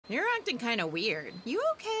You're acting kind of weird. You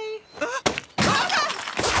okay?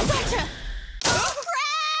 Gotcha!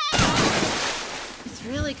 It's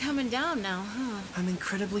really coming down now, huh? I'm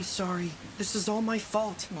incredibly sorry. This is all my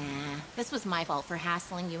fault. Nah, this was my fault for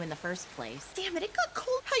hassling you in the first place. Damn it got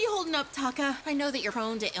cold. How you holding up, Taka? I know that you're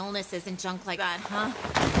prone to illnesses and junk like that, huh?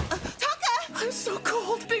 Taka! I'm so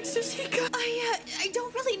cold, Big Sis Hika. I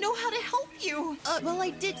don't really know how to help you. Well, I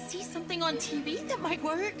did see something on TV that might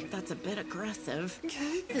work. That's a bit aggressive.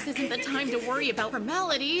 Okay. This isn't the time to worry about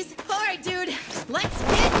formalities. All right, dude, let's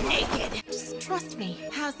get naked. Just trust me.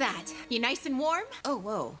 How's that? You nice and warm? Oh,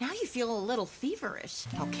 whoa. Now you feel a little feverish.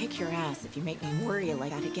 I'll kick your ass if you make me worry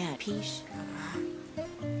like that again, Peach.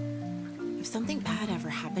 If something bad ever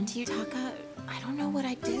happened to you, Taka, I don't know what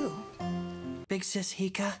I'd do. Big Sis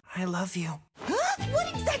Hika, I love you. Huh? What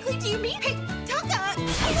exactly do you mean? Hey, Taka!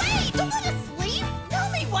 Wait! Don't let us sleep! Tell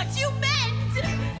me what you meant!